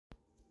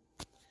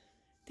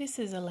This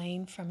is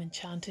Elaine from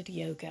Enchanted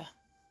Yoga.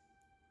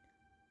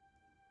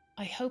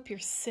 I hope you're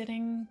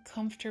sitting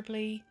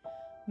comfortably,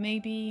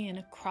 maybe in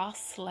a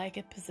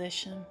cross-legged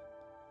position,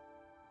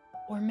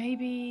 or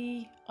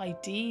maybe,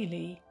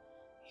 ideally,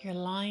 you're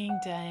lying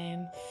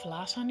down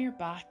flat on your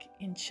back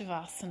in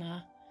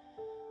Shavasana,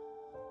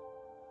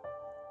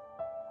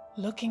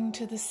 looking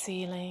to the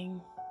ceiling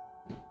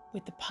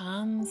with the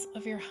palms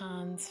of your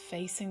hands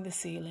facing the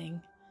ceiling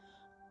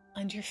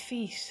and your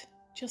feet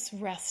just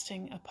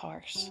resting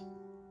apart.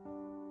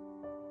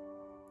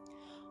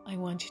 I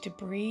want you to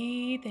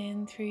breathe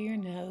in through your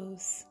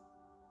nose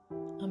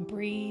and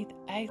breathe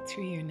out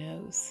through your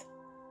nose.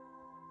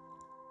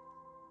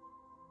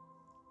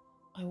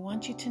 I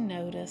want you to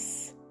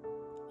notice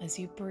as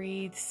you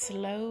breathe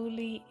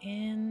slowly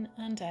in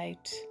and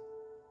out,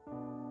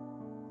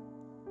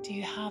 do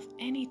you have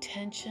any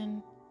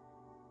tension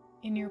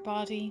in your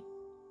body?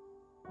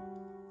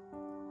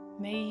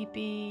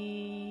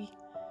 Maybe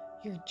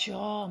your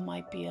jaw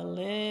might be a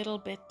little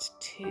bit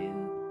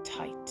too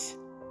tight.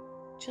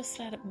 Just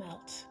let it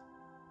melt.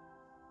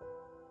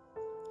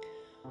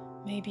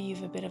 Maybe you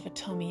have a bit of a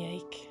tummy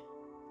ache.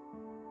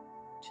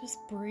 Just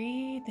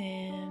breathe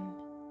in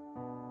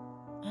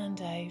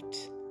and out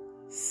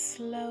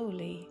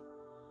slowly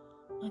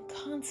and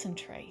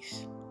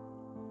concentrate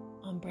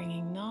on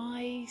bringing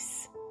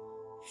nice,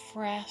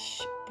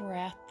 fresh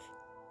breath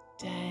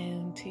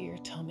down to your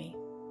tummy.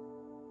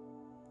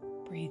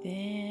 Breathe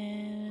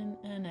in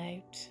and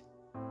out,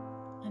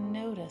 and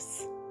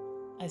notice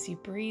as you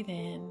breathe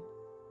in,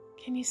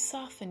 can you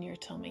soften your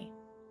tummy?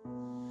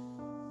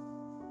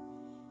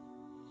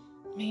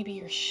 Maybe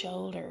your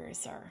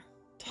shoulders are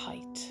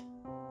tight.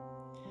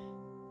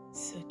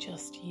 So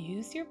just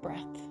use your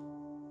breath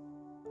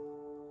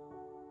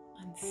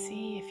and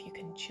see if you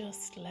can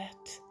just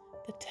let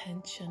the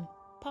tension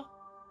pop,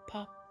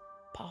 pop,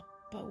 pop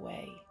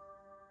away.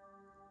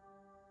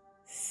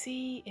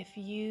 See if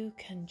you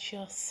can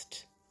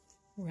just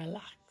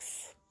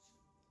relax.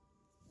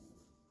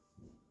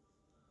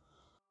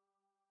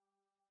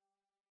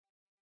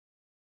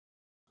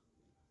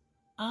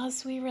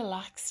 As we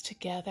relax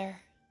together,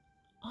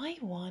 I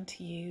want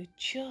you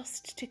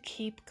just to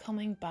keep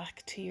coming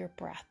back to your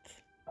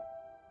breath,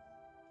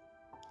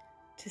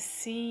 to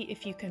see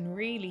if you can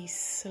really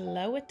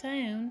slow it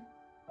down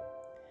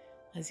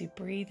as you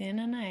breathe in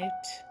and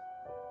out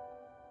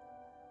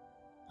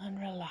and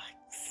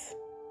relax.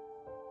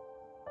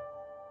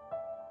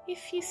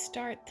 If you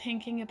start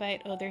thinking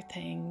about other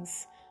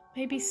things,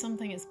 maybe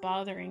something is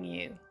bothering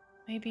you,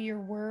 maybe you're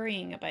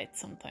worrying about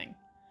something,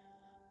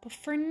 but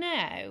for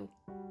now,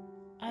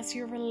 as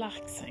you're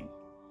relaxing,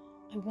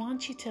 I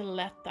want you to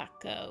let that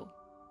go.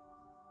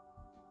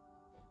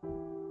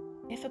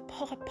 If it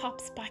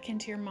pops back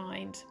into your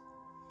mind,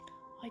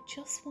 I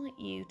just want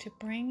you to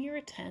bring your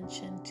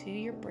attention to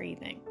your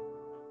breathing.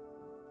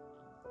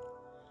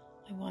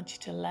 I want you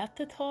to let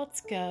the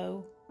thoughts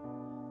go,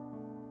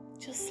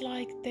 just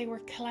like they were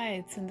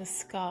clouds in the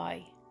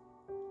sky.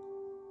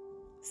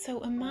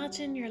 So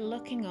imagine you're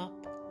looking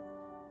up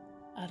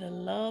at a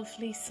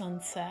lovely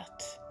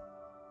sunset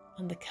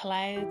and the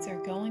clouds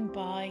are going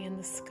by in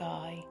the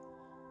sky.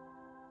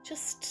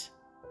 Just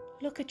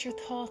look at your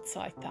thoughts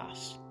like that.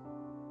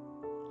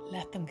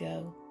 Let them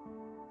go.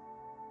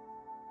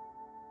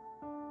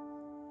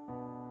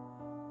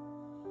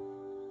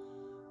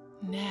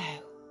 Now,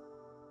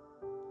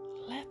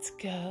 let's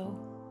go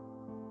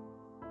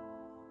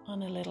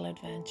on a little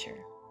adventure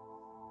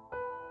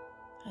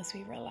as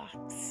we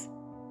relax.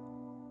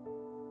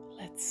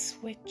 Let's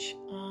switch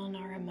on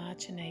our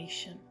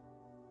imagination.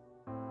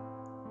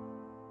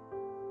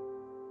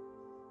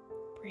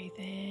 Breathe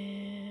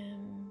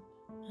in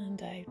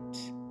and out.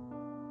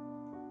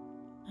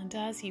 And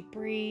as you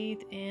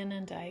breathe in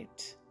and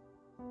out,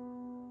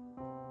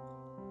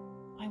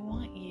 I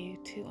want you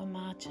to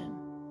imagine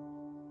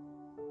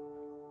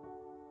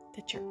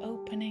that you're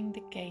opening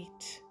the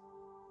gate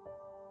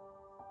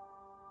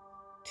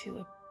to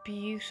a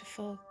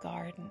beautiful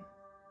garden.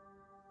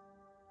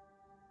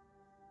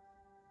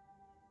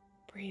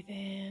 Breathe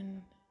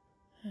in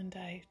and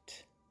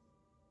out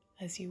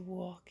as you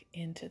walk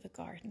into the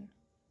garden.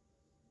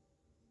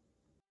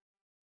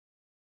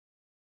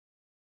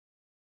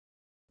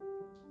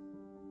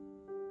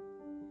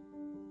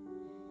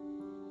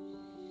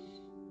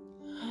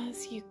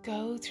 As you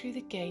go through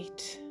the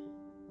gate,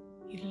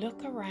 you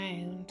look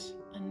around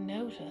and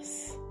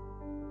notice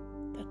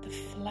that the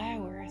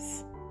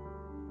flowers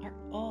are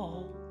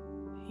all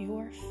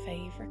your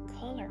favorite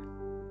color.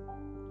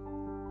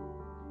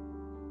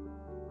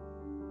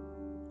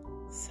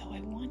 So I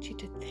want you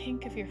to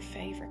think of your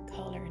favorite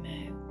color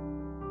now.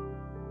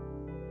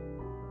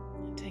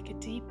 And take a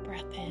deep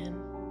breath in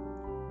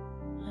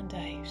and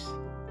out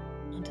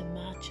and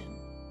imagine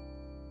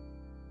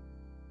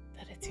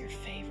that it's your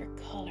favorite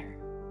color.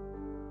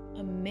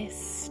 A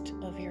mist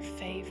of your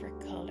favorite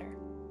color,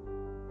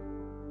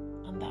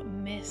 and that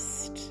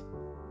mist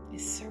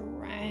is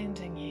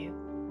surrounding you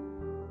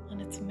and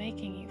it's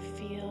making you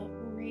feel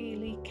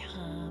really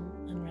calm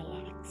and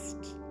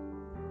relaxed.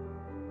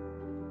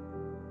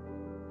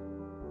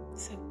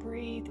 So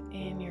breathe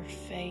in your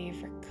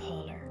favorite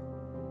color.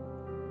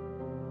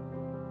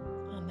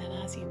 And then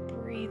as you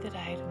breathe it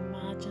out,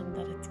 imagine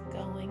that it's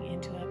going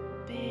into a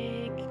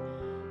big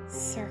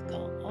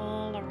circle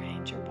all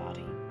around your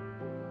body.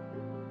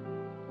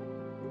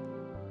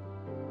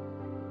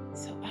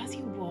 So as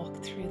you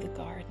walk through the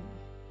garden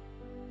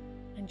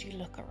and you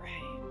look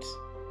around,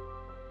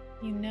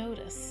 you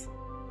notice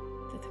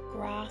that the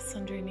grass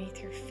underneath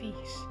your feet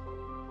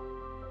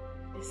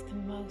is the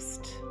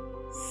most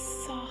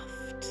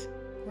soft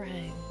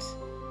ground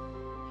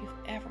you've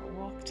ever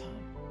walked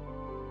on.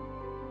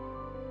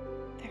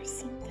 There's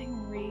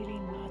something really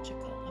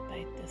magical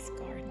about this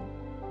garden.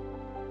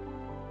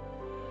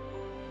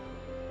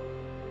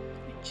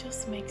 It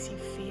just makes you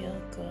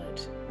feel good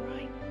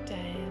right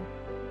down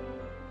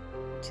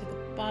to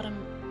the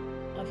bottom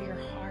of your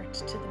heart,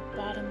 to the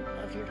bottom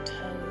of your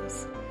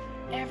toes.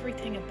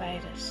 Everything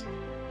about it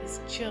is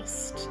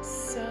just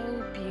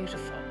so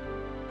beautiful.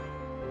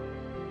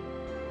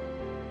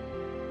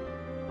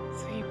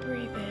 So you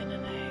breathe in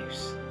and out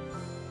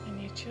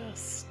and you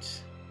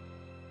just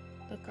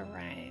look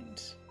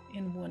around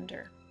in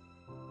wonder.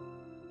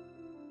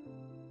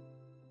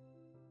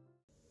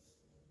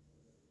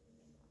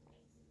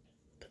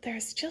 But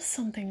there's just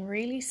something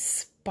really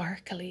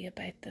sparkly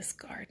about this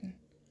garden.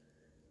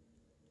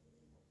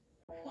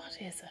 What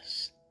is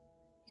it?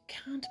 You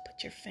can't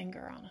put your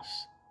finger on it.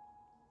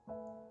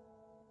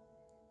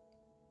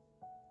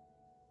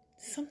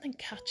 Something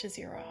catches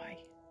your eye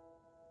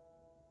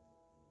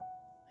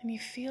and you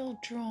feel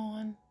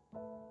drawn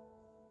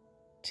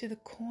to the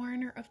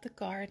corner of the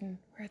garden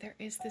where there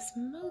is this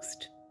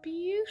most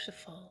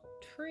beautiful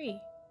tree.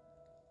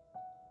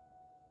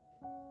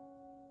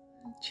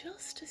 And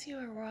just as you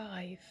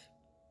arrive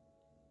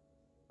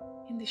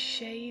in the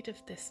shade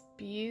of this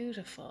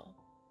beautiful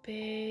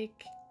big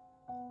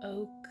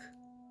oak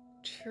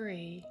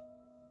tree,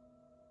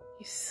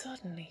 you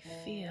suddenly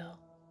feel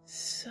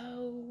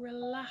so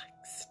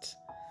relaxed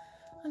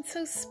and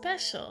so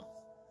special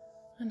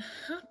and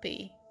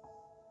happy,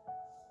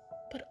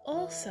 but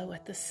also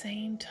at the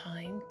same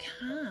time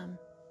calm.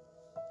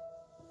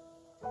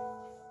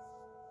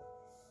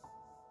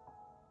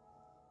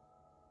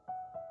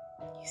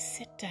 You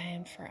sit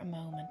down for a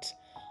moment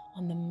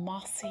on the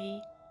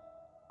mossy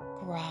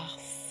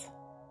grass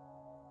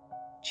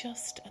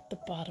just at the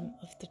bottom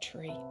of the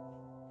tree.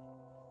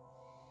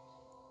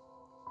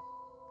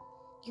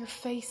 You're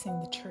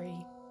facing the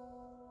tree.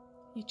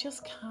 You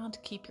just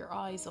can't keep your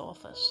eyes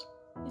off it.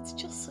 It's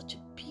just such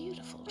a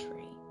beautiful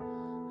tree.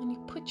 And you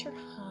put your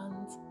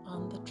hands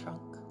on the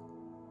trunk.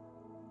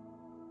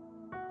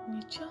 And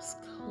you just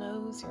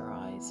close your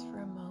eyes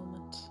for a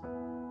moment.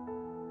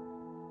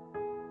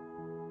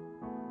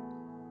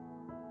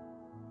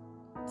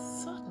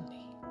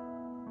 Suddenly,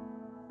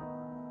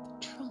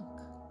 the trunk,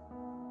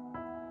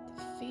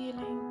 the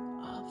feeling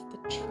of the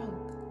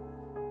trunk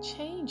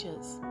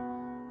changes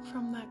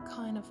from that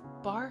kind of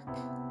bark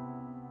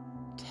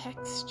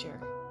texture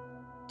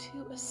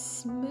to a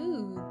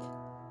smooth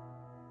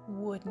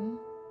wooden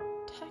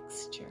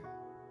texture.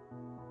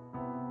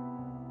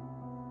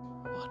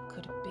 What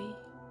could it be?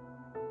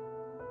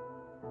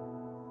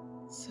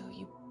 So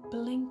you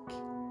blink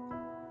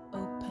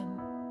open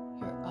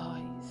your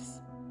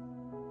eyes,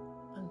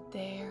 and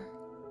there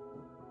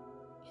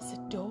is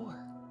a door.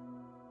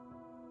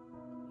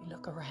 You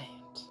look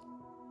around.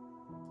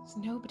 There's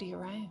nobody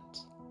around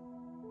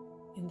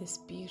in this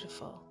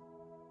beautiful,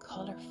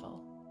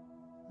 colourful,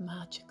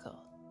 magical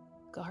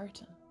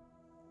garden.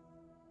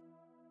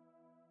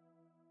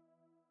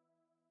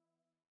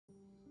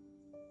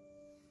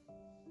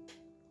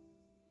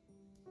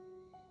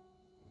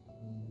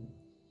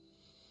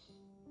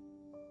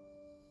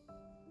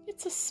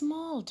 It's a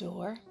small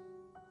door,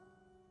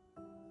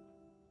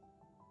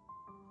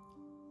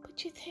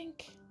 but you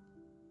think,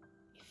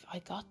 if I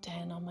got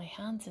down on my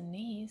hands and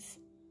knees,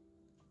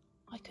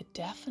 I could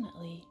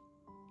definitely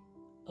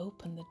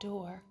open the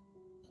door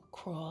and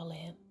crawl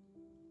in.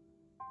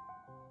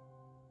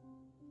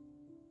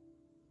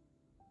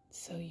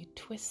 So you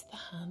twist the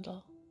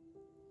handle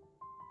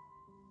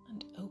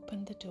and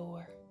open the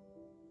door.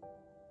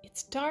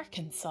 It's dark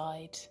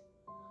inside,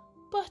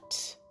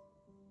 but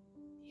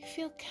you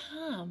feel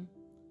calm.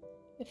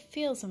 It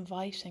feels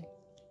inviting.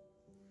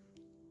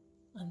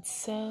 And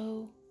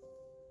so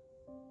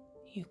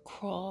you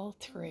crawl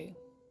through.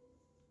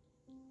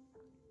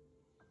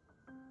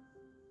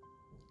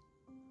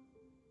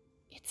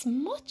 It's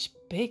much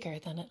bigger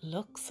than it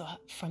looks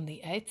from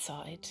the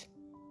outside.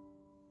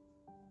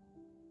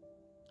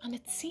 And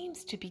it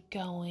seems to be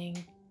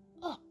going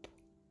up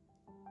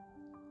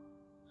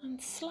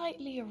and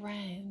slightly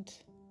around.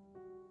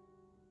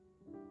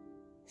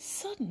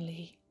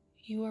 Suddenly,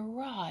 you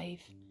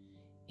arrive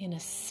in a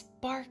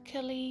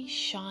sparkly,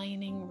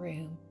 shining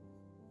room.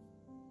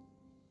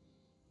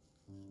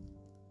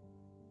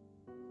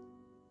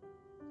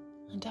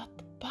 And at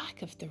the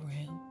back of the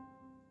room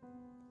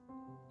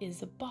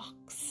is a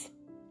box.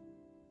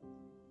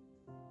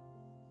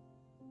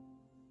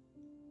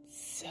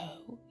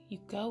 So you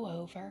go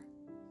over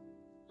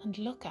and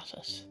look at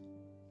it.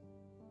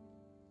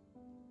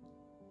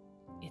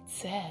 it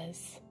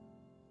says,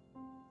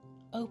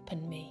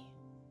 "Open me."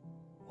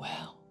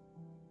 Well,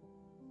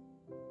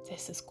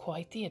 this is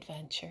quite the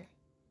adventure.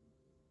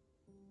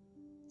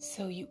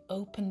 So you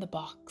open the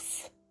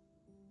box.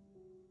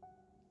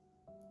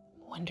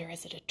 Wonder,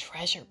 is it a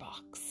treasure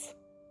box?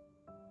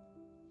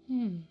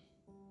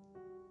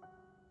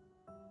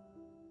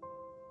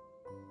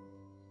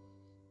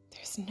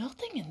 There's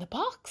nothing in the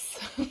box.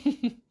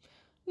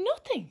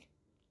 Nothing.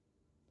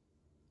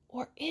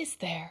 Or is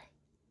there?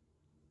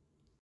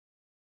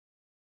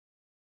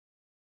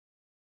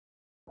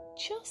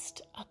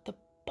 Just at the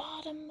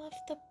bottom of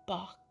the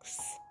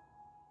box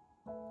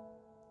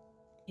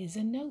is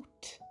a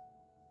note.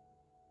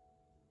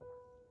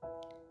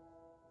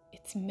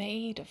 It's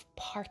made of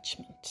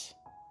parchment.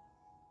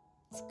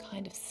 It's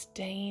kind of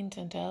stained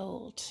and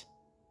old.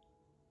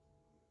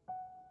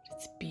 But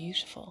it's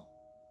beautiful.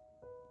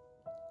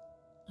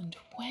 And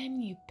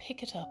when you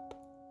pick it up,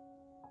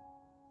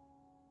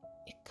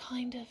 it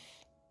kind of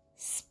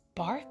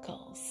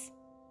sparkles.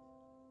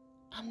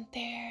 And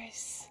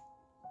there's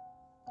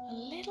a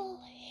little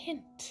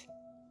hint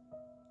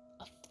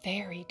of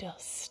fairy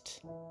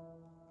dust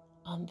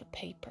on the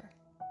paper.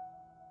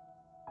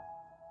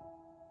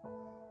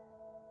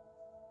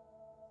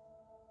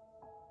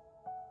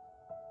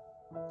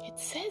 It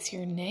says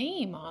your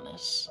name on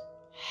it.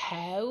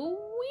 How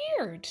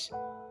weird!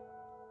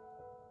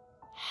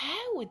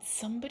 How would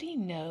somebody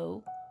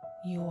know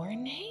your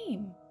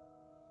name?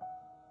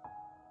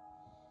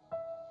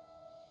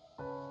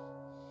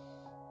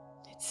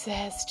 It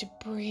says to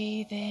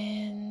breathe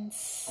in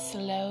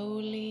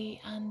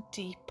slowly and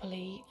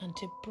deeply and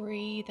to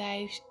breathe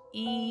out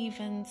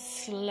even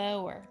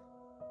slower.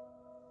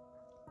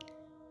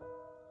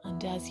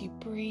 And as you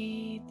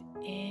breathe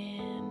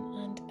in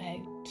and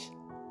out,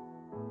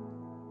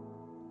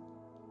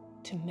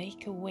 to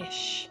make a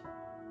wish.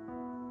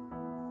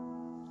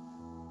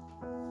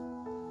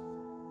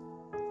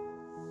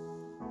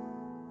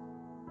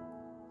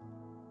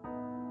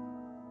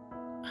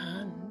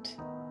 And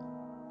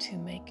to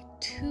make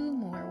 2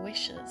 more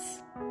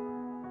wishes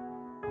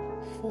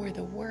for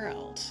the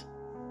world.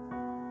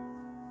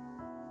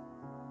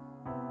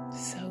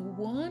 So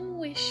 1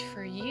 wish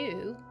for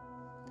you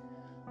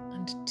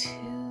and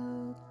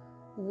 2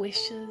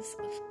 wishes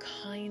of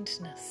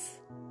kindness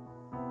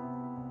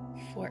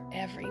for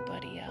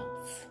everybody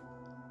else.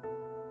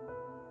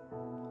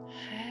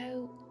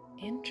 How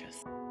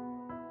interesting.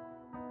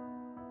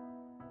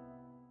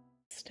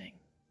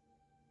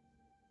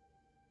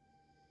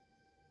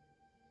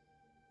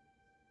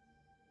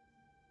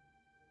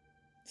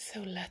 So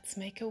let's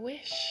make a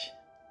wish.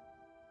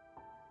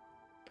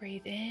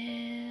 Breathe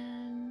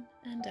in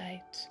and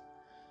out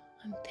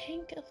and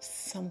think of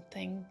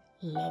something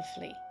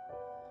lovely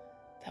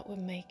that would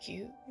make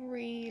you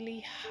really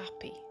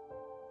happy.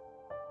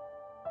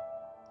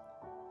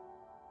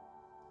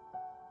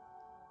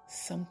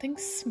 Something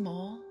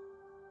small,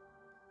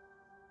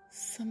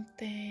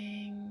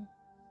 something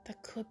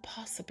that could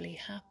possibly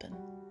happen,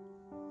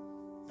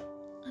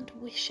 and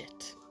wish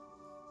it.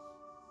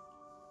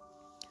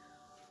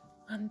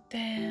 And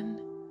then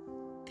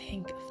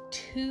think of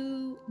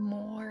 2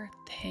 more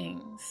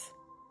things.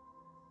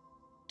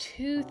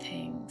 2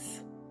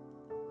 things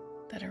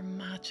that are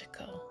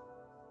magical.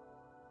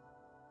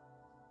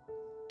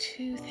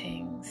 2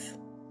 things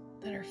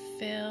that are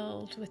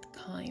filled with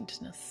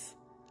kindness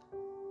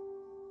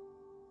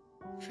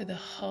for the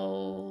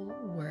whole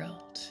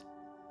world,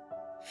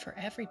 for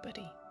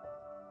everybody.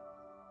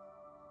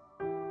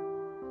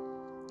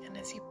 And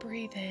as you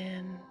breathe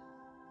in,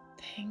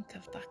 think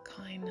of that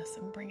kindness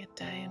and bring it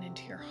down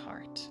into your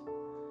heart.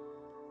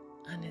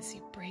 And as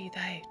you breathe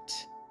out,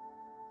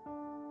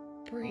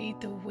 breathe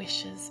the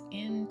wishes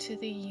into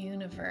the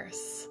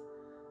universe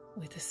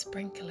with a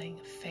sprinkling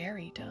of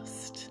fairy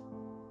dust.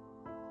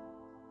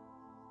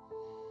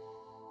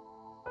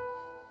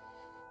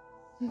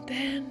 And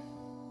then,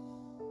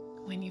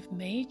 when you've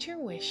made your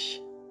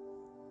wish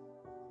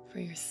for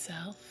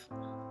yourself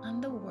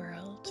and the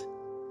world,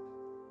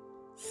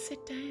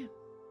 sit down,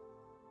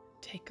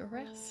 take a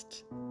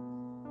rest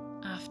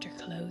after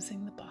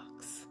closing the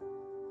box.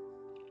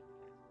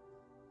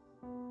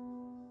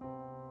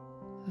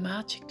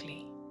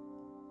 Magically,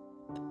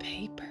 the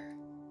paper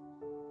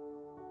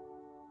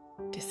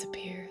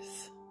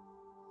disappears.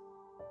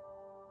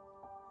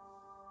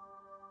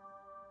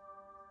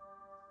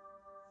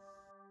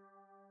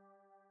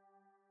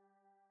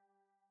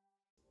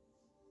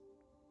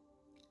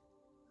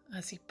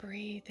 As you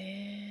breathe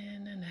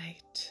in and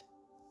out,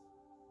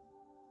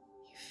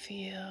 you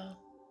feel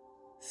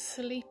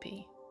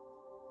sleepy,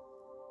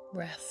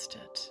 rested,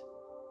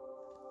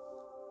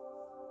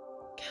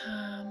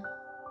 calm,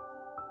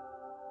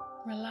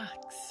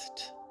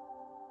 relaxed.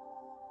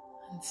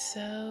 And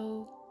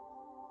so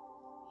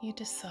you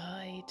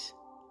decide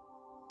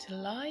to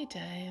lie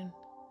down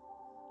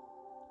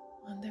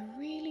on the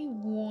really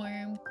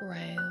warm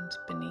ground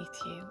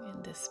beneath you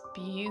in this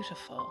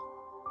beautiful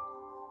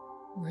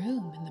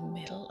room in the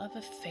middle of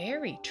a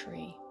fairy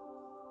tree,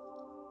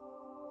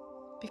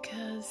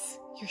 because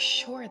you're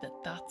sure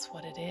that that's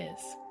what it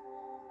is.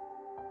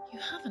 You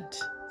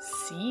haven't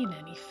seen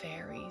any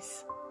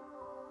fairies,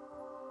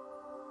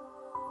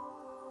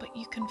 but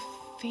you can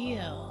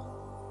feel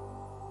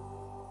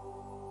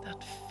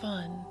that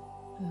fun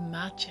and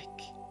magic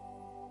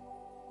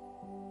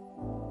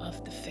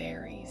of the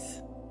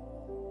fairies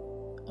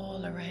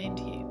all around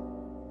you.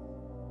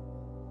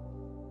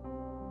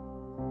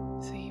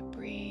 So you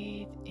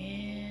breathe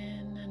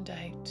in and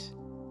out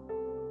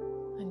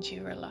and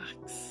you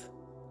relax.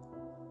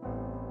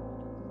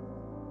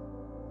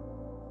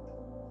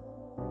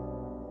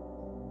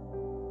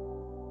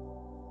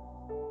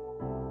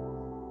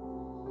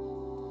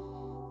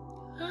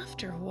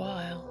 After a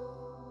while,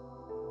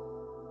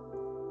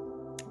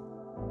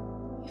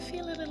 you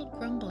feel a little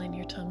grumble in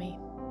your tummy,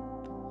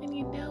 and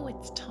you know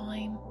it's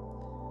time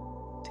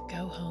to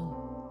go home.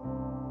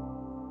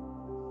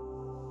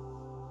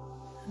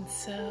 And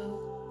so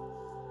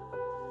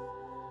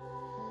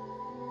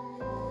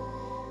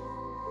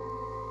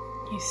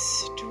you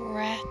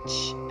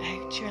stretch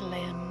out your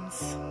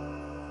limbs.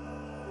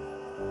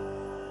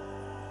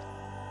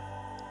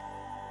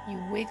 You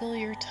wiggle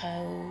your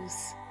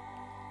toes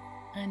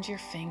and your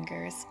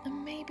fingers,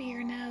 and maybe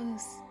your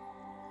nose,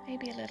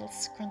 maybe a little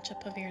scrunch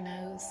up of your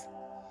nose.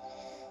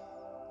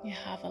 You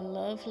have a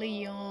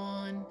lovely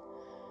yawn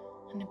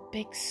and a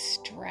big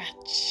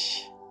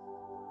stretch,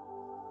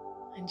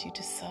 and you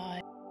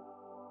decide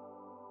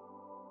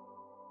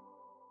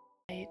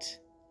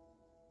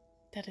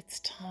that it's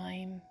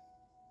time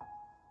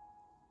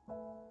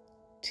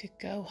to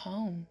go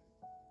home,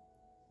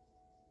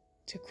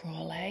 to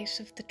crawl out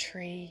of the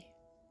tree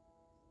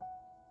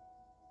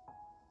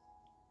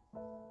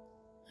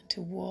and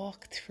to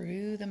walk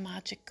through the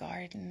magic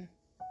garden,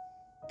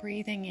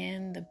 breathing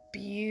in the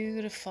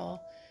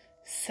beautiful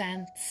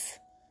scents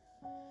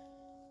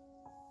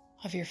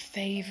of your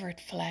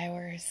favorite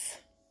flowers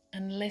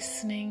and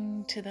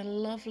listening to the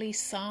lovely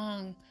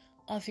song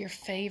of your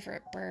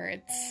favorite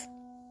birds.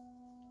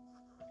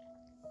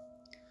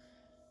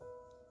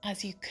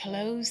 As you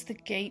close the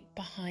gate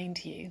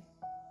behind you,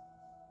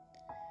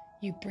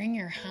 you bring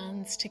your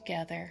hands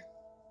together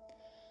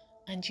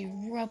and you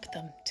rub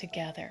them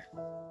together,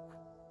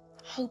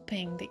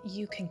 hoping that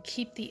you can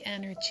keep the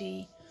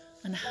energy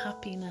and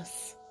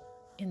happiness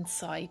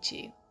inside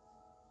you.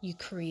 You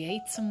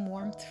create some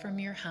warmth from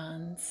your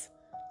hands,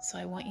 so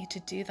I want you to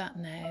do that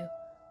now.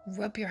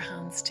 Rub your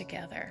hands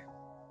together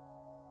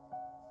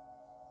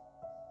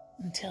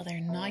until they're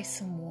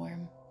nice and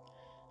warm,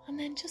 and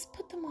then just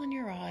put them on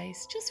your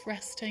eyes, just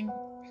resting.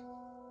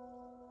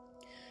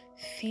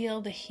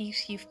 Feel the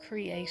heat you've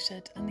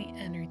created and the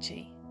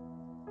energy,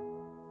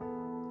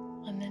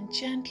 and then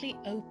gently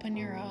open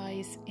your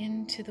eyes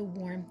into the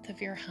warmth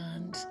of your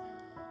hand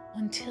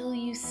until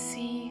you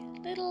see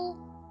little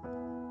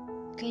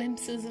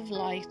glimpses of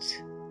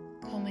light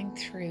coming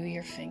through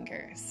your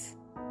fingers.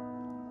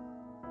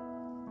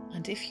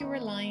 And if you were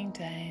lying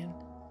down,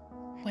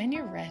 when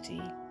you're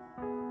ready,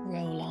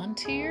 roll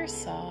onto your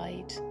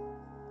side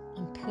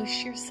and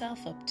push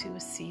yourself up to a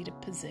seated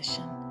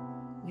position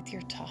with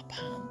your top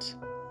hand.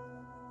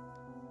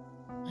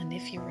 And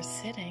if you were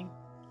sitting,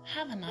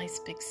 have a nice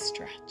big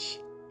stretch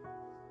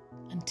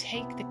and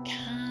take the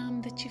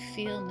calm that you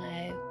feel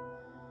now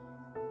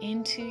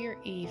into your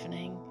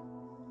evening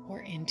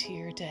or into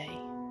your day.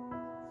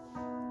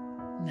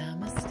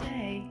 Namaste.